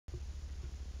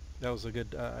That was a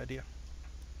good idea.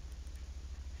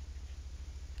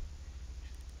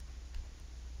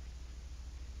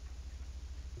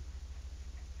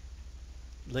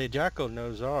 Le Jacko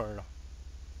knows all.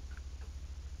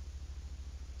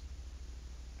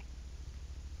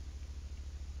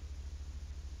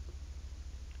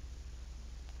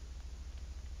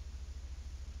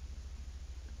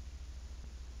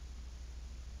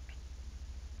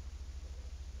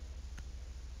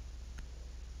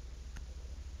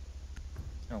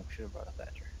 Oh, we should have brought a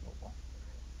Thatcher. Oh, well.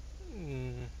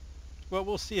 Mm. Well,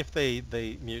 we'll see if they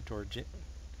mute or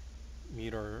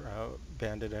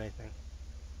banded anything.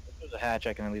 If there's a hatch,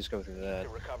 I can at least go through that. To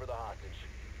recover the hostage.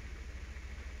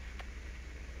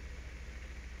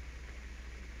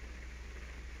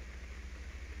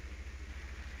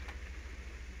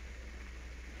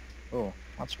 Oh,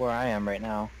 that's where I am right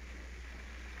now.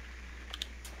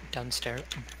 Downstairs,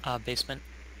 basement.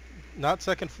 Not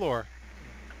second floor.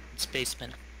 It's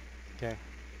basement. Okay.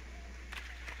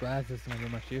 Glass isn't gonna be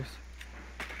much use.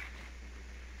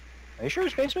 Are you sure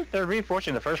it's basement? They're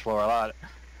reinforcing the first floor a lot.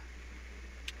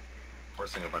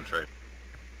 Forcing a bunch right.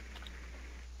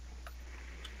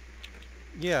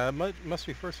 Yeah, it must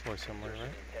be first floor somewhere, right?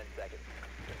 10 seconds.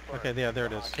 Okay, yeah, there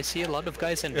it is. I see a lot of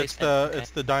guys in It's basement. the it's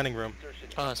the dining room. Insertion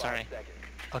in Oh, 5 sorry. seconds.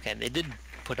 Okay, they did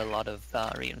put a lot of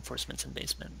reinforcements in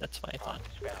basement. That's why I thought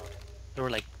Hostage found. there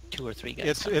were like 2 or 3 guys.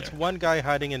 It's down there. one guy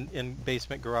hiding in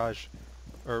basement garage,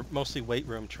 or mostly weight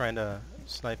room, trying to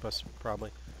snipe us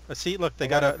probably. See, look, they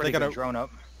got a drone up.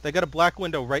 they got a black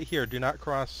window right here. Do not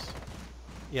cross.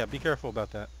 Yeah, be careful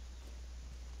about that.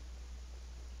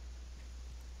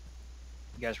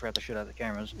 You guys forgot to shoot out the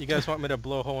cameras. You guys want me to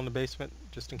blow a hole in the basement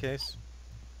just in case?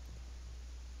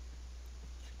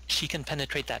 She can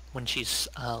penetrate that when she's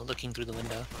looking through the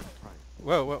window.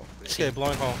 Whoa, whoa. See. Okay,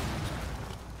 blowing hole.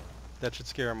 That should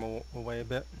scare him away a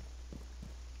bit.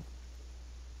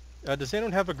 Does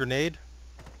anyone have a grenade?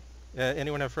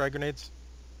 Anyone have frag grenades?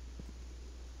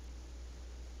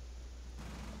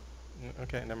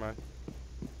 Okay, never mind.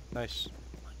 Nice.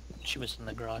 She was in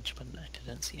the garage, but I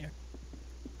didn't see her.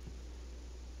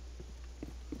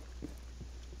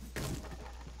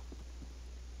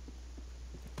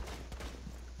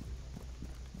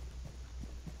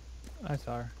 I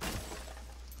saw her.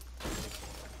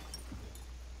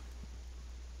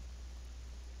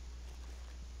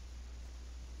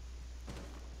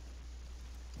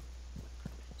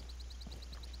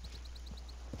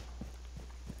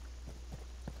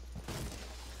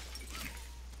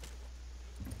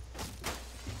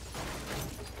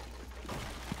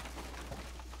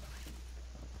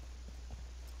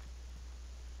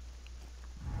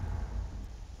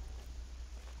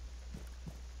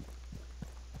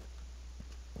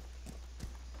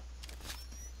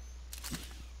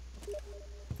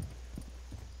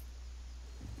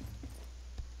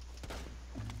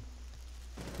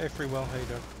 Hey, Free Will, how you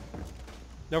doing?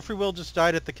 No, Free Will just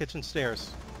died at the kitchen stairs.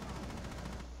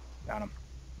 Got him.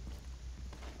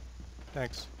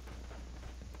 Thanks.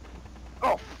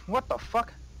 Oh, what the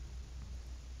fuck?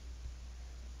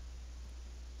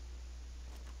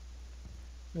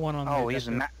 One on Oh, the he's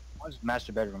in objective. what's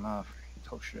master bedroom. Oh,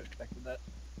 I should have expected that.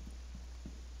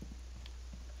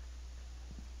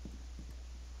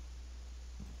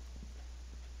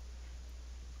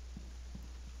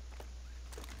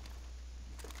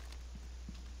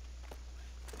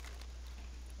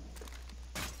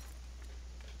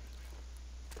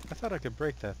 I thought I could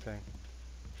break that thing.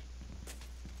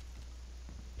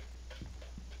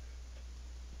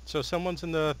 So someone's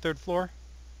in the third floor?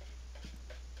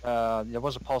 There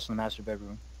was a pulse in the master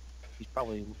bedroom. He's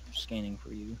probably scanning for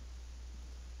you.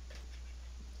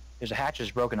 There's a hatch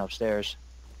that's broken upstairs.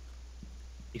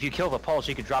 If you kill the pulse,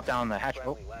 you could drop down the hatch.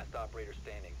 Oh, Friendly, last operator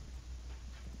standing.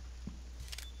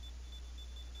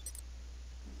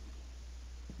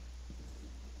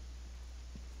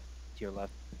 to your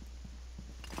left.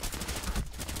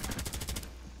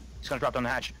 He's gonna drop down the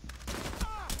hatch. 4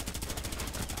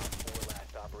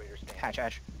 last operator standing. Hatch,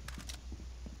 hatch.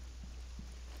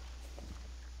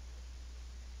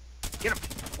 Get him!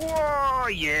 Whoa,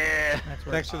 yeah! That's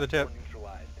where Thanks for the tip.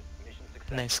 Neutralized. Mission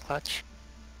success. Nice clutch.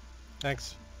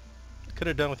 Thanks. Could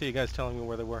have done with you guys telling me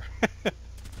where they were.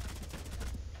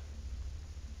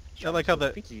 I like how the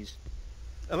Pixies.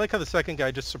 I like how the second guy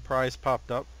just surprise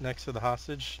popped up next to the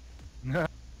hostage. He's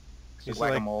He's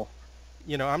whack-a-mole.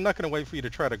 You know, I'm not going to wait for you to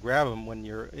try to grab him when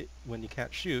you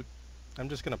can't shoot. I'm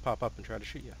just going to pop up and try to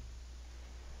shoot you.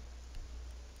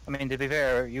 I mean, to be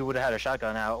fair, you would have had a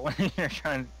shotgun out when he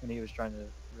was trying to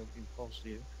really be close to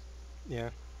you. Yeah.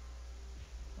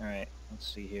 Alright,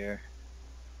 let's see here.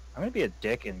 I'm gonna be a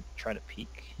dick and try to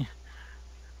peek.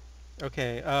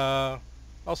 Okay,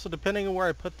 also depending on where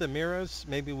I put the mirrors,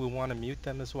 maybe we want to mute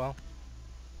them as well.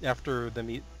 After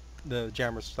the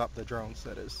jammers stop the drones,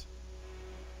 that is.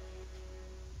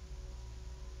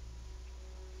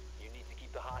 You need to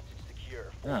keep the hostage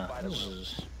secure. Ah, Fortify the this room.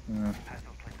 is...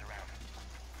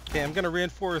 Okay, I'm gonna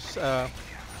reinforce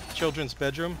children's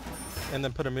bedroom, and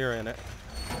then put a mirror in it.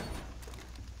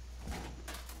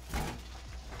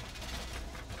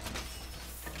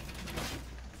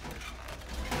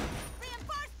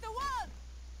 Reinforce the wall!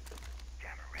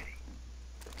 Calibrating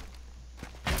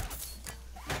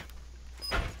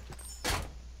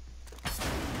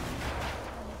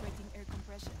air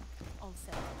compression. All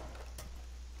set.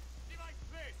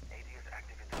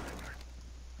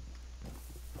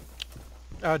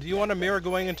 Do you want a mirror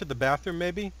going into the bathroom,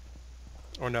 maybe?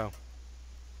 Or no?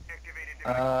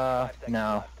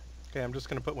 No. Okay, I'm just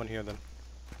gonna put one here then.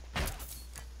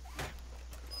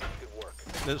 Good work.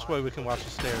 This way we can watch the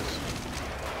stairs.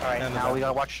 Alright, And the now we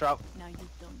gotta bathroom. watch Trout. Now you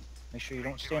don't. Make sure you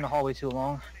don't stay in the hallway too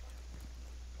long.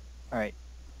 Alright,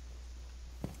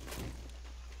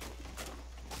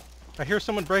 I hear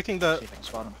someone breaking see the if I can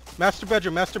spot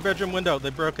him. master bedroom window. They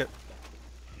broke it.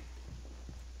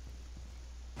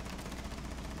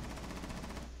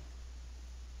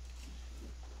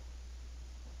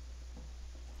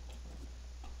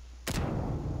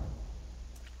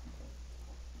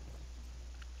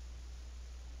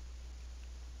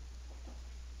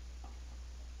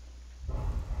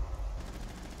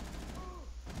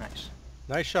 Nice.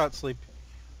 Nice shot, Sleep.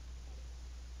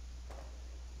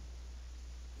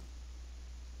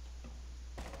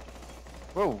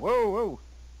 Whoa, whoa, whoa!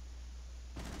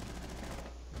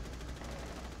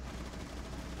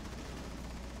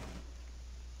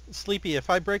 Sleepy, if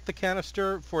I break the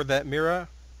canister for that mirror,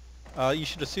 you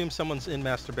should assume someone's in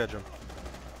master bedroom.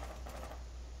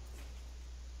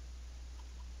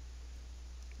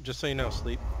 Just so you know,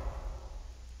 Sleep.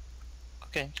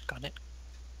 Okay, got it.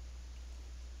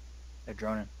 They're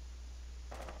droning.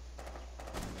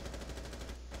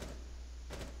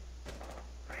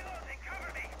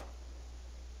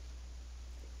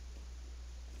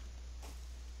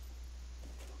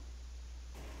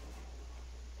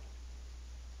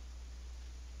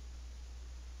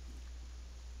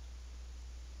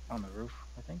 On the roof,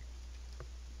 I think.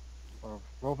 Or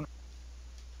roving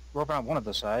on one of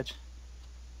the sides.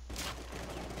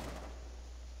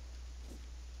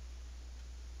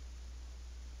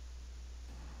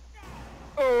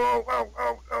 Oh.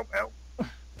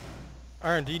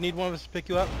 Iron, do you need one of us to pick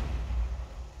you up?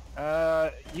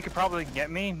 You could probably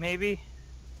get me, maybe.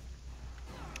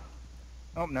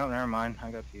 Oh, no, never mind.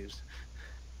 I got fused.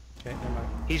 Okay, never mind.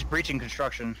 He's breaching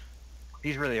construction.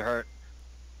 He's really hurt.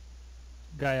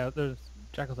 Guy out there's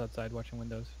Jackal's outside watching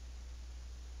windows.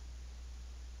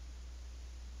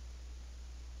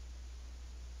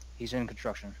 He's in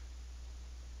construction.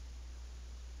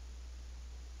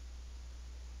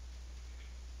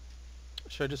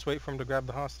 Should I just wait for him to grab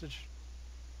the hostage?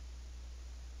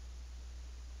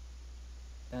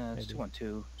 It's Maybe.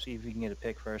 2-on-2. See if we can get a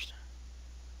pick first.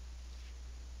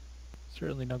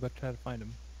 Certainly not gonna try to find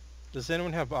him. Does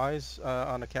anyone have eyes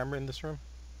on a camera in this room?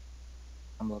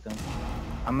 I'm looking.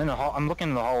 I'm in the hall. I'm looking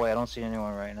in the hallway. I don't see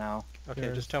anyone right now. Okay,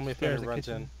 Stairs- just tell me if stairs, anyone the runs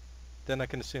kitchen. in. Then I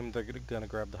can assume they're gonna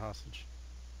grab the hostage.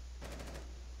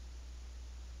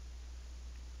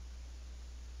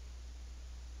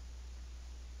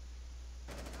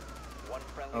 One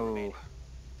friendly Oh, remaining.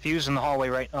 Fuse in the hallway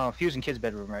right. Oh, Fuse in kid's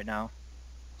bedroom right now.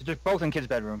 They're both in kid's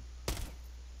bedroom.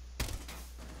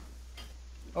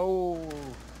 Oh,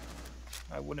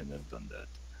 I wouldn't have done that.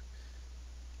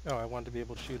 Oh, I wanted to be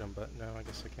able to shoot him, but no, I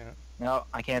guess I can't. No,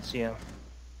 I can't see him.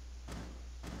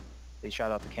 They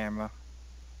shot out the camera.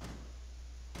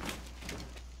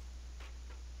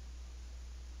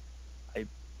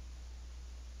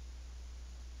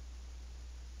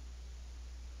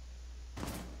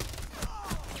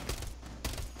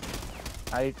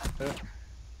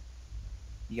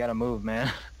 You gotta move,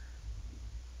 man.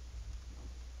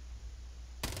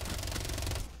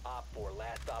 Op 4,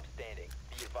 last stop standing.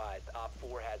 Be advised, Op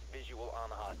 4 has visual on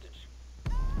the hostage.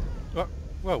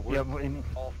 Whoa, we're- You have, you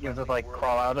All have to friendlies like were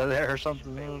crawl out of eliminated. there or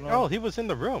something. I don't know. oh, he was in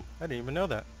the room. I didn't even know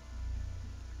that.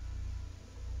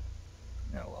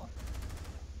 Oh well.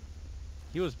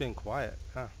 He was being quiet,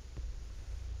 huh?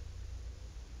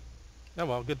 Oh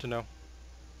well, good to know.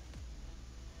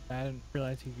 I didn't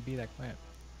realize he could be that quiet.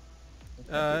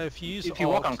 If you use If you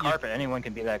walk on Alt, carpet, anyone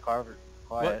can be that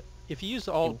quiet. if you use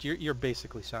Alt, you're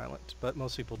basically silent, but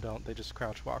most people don't. They just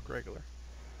crouch walk regular.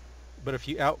 But if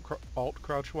you Alt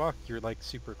crouch walk, you're like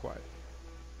super quiet.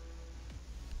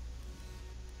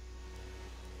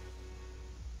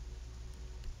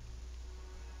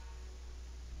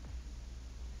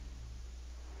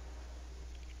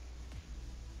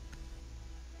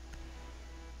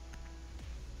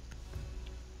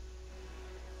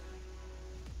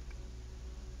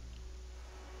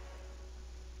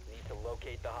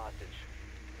 locate the hostage.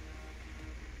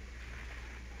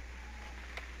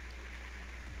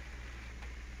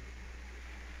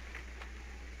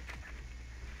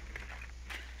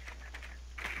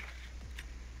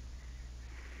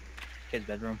 Kid's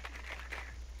bedroom.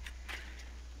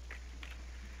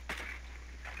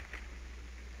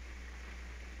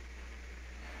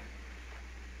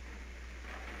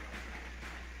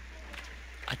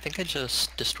 I think I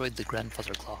just destroyed the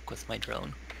grandfather clock with my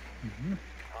drone. Mm-hmm.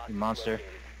 Hostage You monster. located.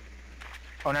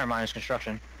 Oh, never mind. It's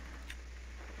construction.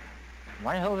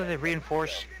 Why the hell did they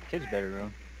reinforce kid's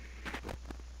bedroom?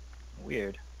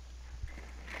 Weird.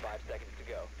 5 seconds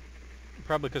to go.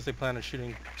 Probably because they plan on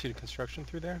shooting construction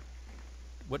through there.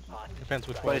 What Hostage depends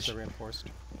which strike. walls it's- are reinforced.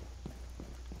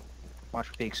 Watch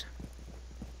for peaks.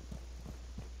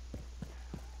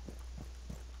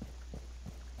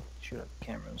 Shoot up the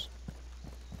cameras.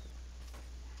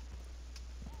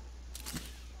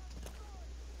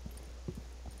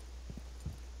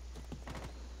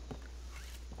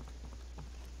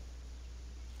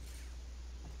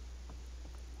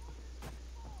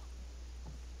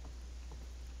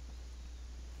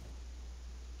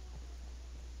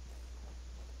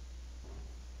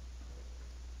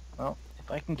 Well, if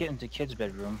I can get into kid's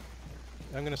bedroom,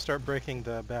 I'm gonna start breaking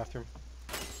the bathroom.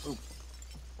 Ooh.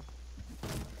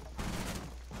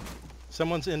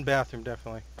 Someone's in bathroom,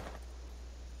 definitely.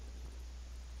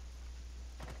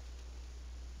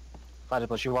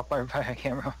 Platypus, you walk by a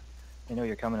camera. They know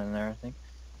you're coming in there, I think.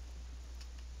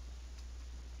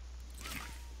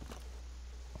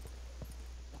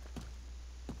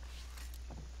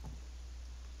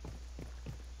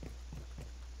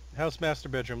 House master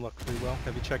bedroom looked pretty well.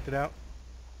 Have you checked it out?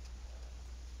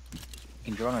 You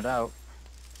can drone it out.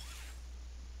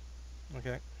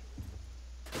 Okay.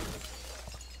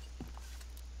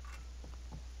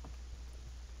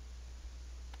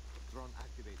 Drone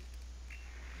activated.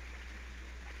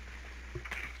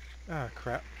 Ah,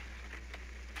 crap.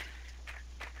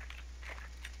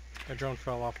 My drone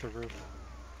fell off the roof.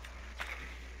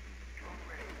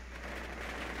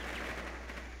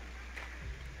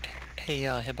 Hey,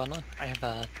 Hibana, I have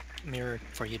a mirror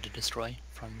for you to destroy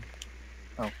from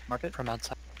Oh, mark it.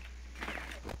 outside.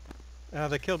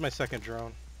 They killed my second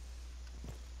drone.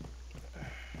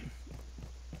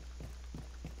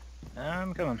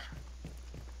 I'm coming.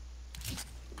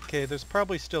 Okay, there's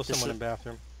probably still This someone is- in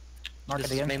bathroom. Mark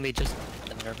This it is again. mainly just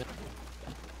the nerve.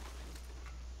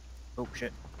 Oh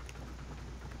shit.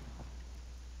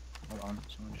 Hold on,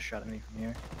 someone just shot at me from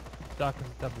here. Doc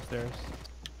is up the stairs.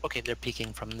 Okay, they're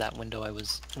peeking from that window I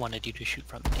wanted you to shoot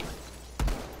from.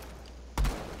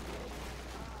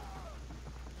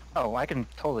 Oh, I can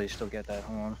totally still get that.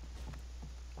 Hold on.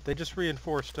 They just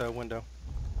reinforced a window.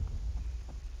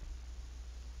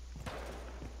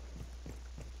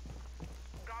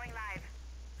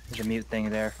 There's a mute thing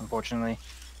there, unfortunately.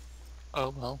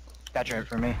 Oh, well. Catch it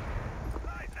for me.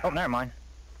 Oh, never mind.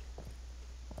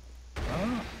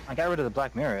 Oh, I got rid of the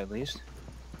black mirror at least.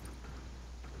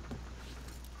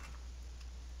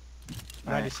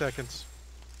 90 Alright. seconds.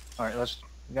 Alright,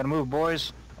 we gotta move,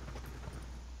 boys.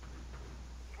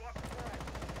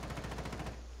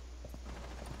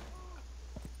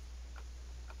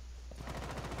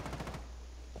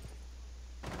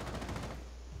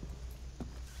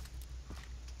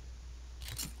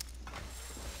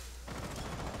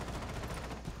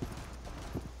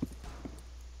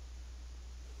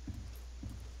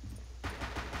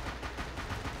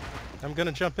 I'm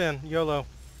gonna jump in. YOLO.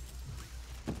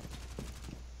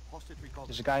 Hostage recall.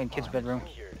 There's a guy in kid's bedroom.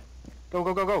 Secured. Go,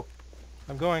 go, go, go!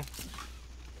 I'm going.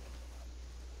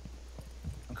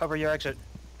 Uncover your exit.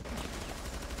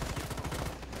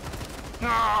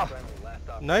 No! Friendly, last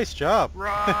op- Nice job.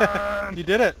 Run! You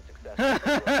did it.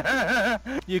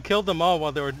 Successful. You killed them all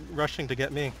while they were rushing to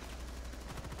get me.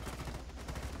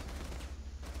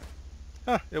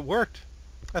 Huh, it worked.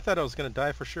 I thought I was gonna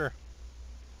die for sure.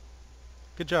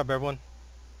 Good job, everyone.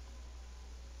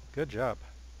 Good job.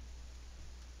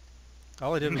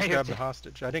 All I did was May have grab the ta-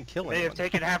 hostage. I didn't kill May have anyone.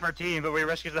 taken half our team, but we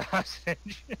rescued the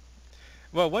hostage.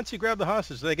 Well, once you grab the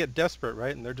hostage, they get desperate,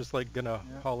 right? And they're just like gonna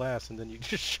Yeah. haul ass, and then you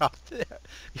just shot.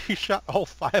 You shot all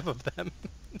 5 of them.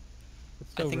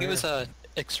 It's I so think it was rare.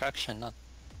 a extraction, not...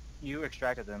 You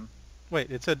extracted them.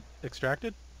 Wait, it said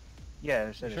extracted? Yeah,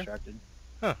 it said You sure? extracted.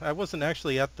 Huh? I wasn't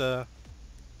actually at the.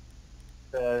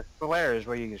 The flare is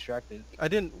where you extracted. I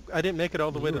didn't make it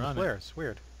all the You way to were the on it. flares.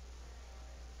 Weird.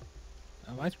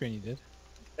 On my screen you did.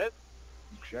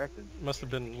 Extracted. Must have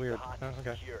been The weird. hostage Oh,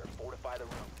 okay. secure. Fortify the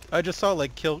room. I just saw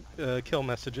like kill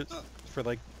messages for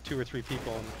like 2 or 3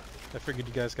 people, and I figured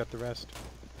you guys got the rest.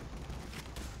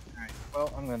 Alright,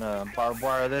 well, I'm gonna barbed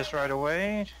wire this right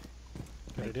away.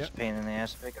 Good Make idea. this pain in the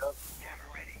ass to pick up.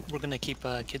 We're gonna keep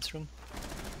kids room.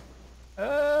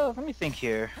 Let me think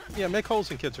here. Yeah, make holes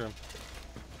in kids' room.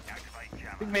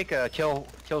 We can make a kill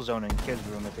zone in kids'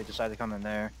 room if they decide to come in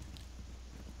there.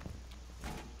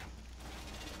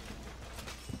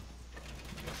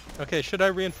 Okay, should I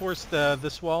reinforce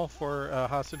this wall for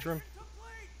hostage room?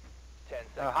 10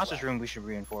 seconds Hostage left. room we should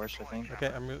reinforce, I think.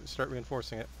 Okay, I'm gonna start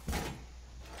reinforcing it.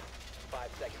 5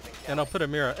 seconds and And I'll put a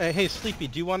mirror. Hey, Sleepy,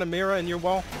 do you want a mirror in your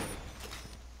wall?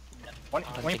 When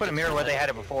don't you think put a it's mirror where they gonna- had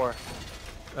it before.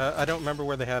 I don't remember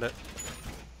where they had it.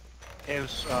 It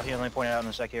was, here, let me point it out in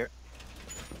a sec here.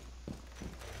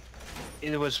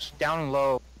 It was down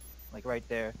low, like right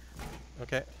there.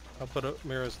 Okay, I'll put a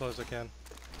mirror as low as I can.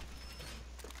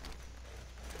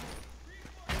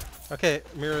 Okay,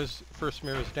 first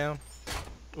mirror's down.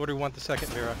 What do we want the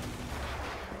second mirror?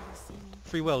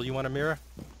 Free Will, you want a mirror?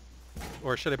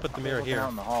 Or should I put the mirror Looking here? out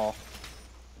in the hall.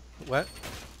 What?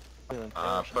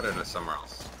 Put it somewhere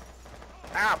else.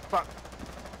 Ah, fuck!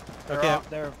 Okay,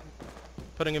 They're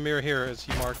putting a mirror here as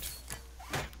you marked.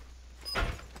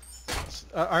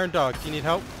 Iron Dog, do you need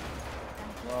help?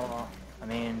 well, I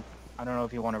mean, I don't know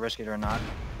if you want to risk it or not.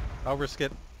 I'll risk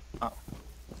it.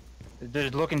 They're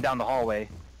looking down the hallway,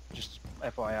 just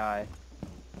FYI.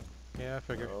 Yeah, I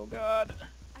figured. Oh god.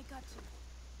 I got you.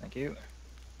 Thank you.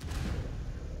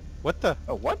 What the?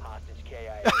 Oh, what? hostage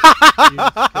KIA.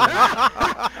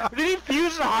 Did he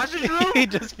fuse the hostage room? He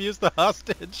just fused the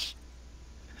hostage.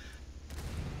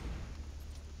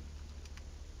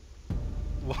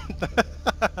 What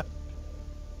the?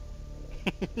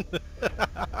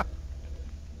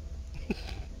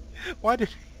 Why did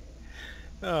he?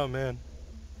 Oh man.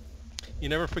 You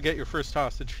never forget your first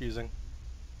hostage fusing.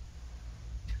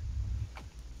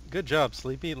 Good job,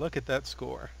 Sleepy. Look at that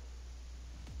score.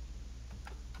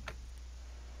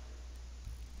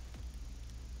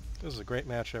 This was a great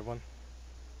match, everyone.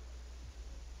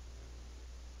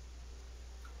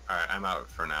 Alright, I'm out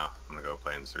for now. I'm gonna go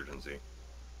play Insurgency.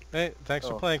 Hey, thanks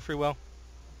for playing, Free Will.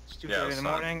 It's 2:30 Yeah, in it's the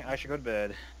fine. morning. I should go to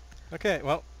bed. Okay,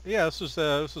 well, yeah, this was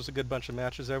a good bunch of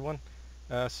matches, everyone.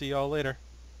 See y'all later.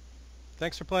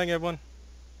 Thanks for playing, everyone.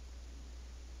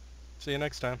 See you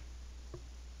next time.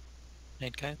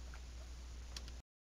 Night, guy.